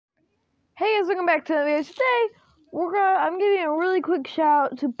Hey guys, welcome back to the video. Today, I'm giving a really quick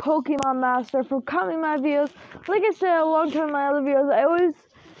shout out to Pokemon Master for commenting my videos. Like I said a long time in my other videos,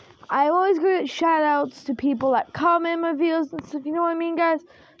 I always get shout outs to people that comment my videos and stuff, you know what I mean, guys?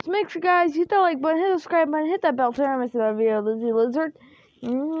 So make sure, guys, hit that like button, hit the subscribe button, hit that bell to never miss another video, Lizzie Lizard.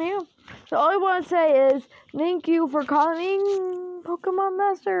 Yeah. So all I want to say is, thank you for calling Pokemon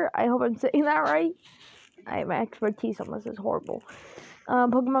Master. I hope I'm saying that right. My expertise on this is horrible.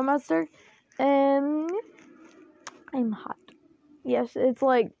 Pokemon Master. And I'm hot. Yes, it's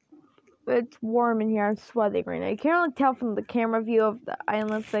warm in here. I'm sweating right now. You can't really tell from the camera view of the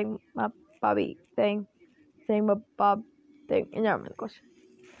island thing, Bobby thing, Bob thing. Never mind.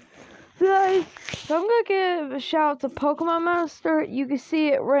 So guys, I'm gonna give a shout out to Pokemon Master. You can see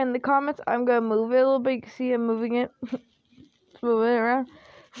it right in the comments. I'm gonna move it a little bit. You can see him moving it. Just moving it around.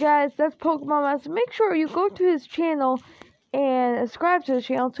 Guys, that's Pokemon Master. Make sure you go to his channel and subscribe to his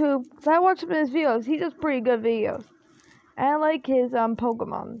channel too, because I watch some of his videos. He does pretty good videos. And I like his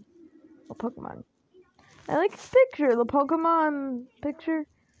Pokemon. I like his picture, the Pokemon picture.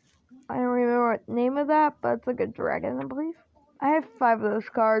 I don't remember what name of that, but it's like a dragon, I believe. I have 5 of those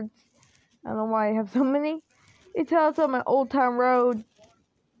cards. I don't know why I have so many. You tell it's on my Old Town Road.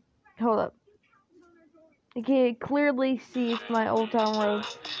 Hold up. You can clearly see it's my Old Town Road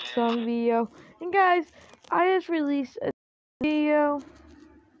song video. And guys, I just released a video.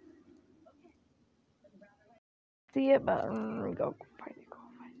 See it, but let me go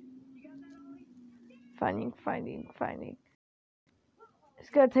finding. It's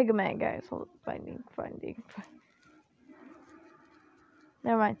gonna take a minute, guys. Hold up. Finding.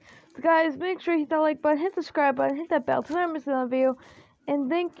 Never mind. So guys, make sure you hit that like button, hit the subscribe button, hit that bell to never miss another video.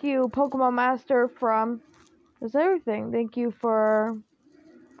 And thank you, Pokemon Master, from this everything. Thank you for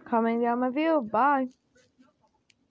commenting down my video. Bye.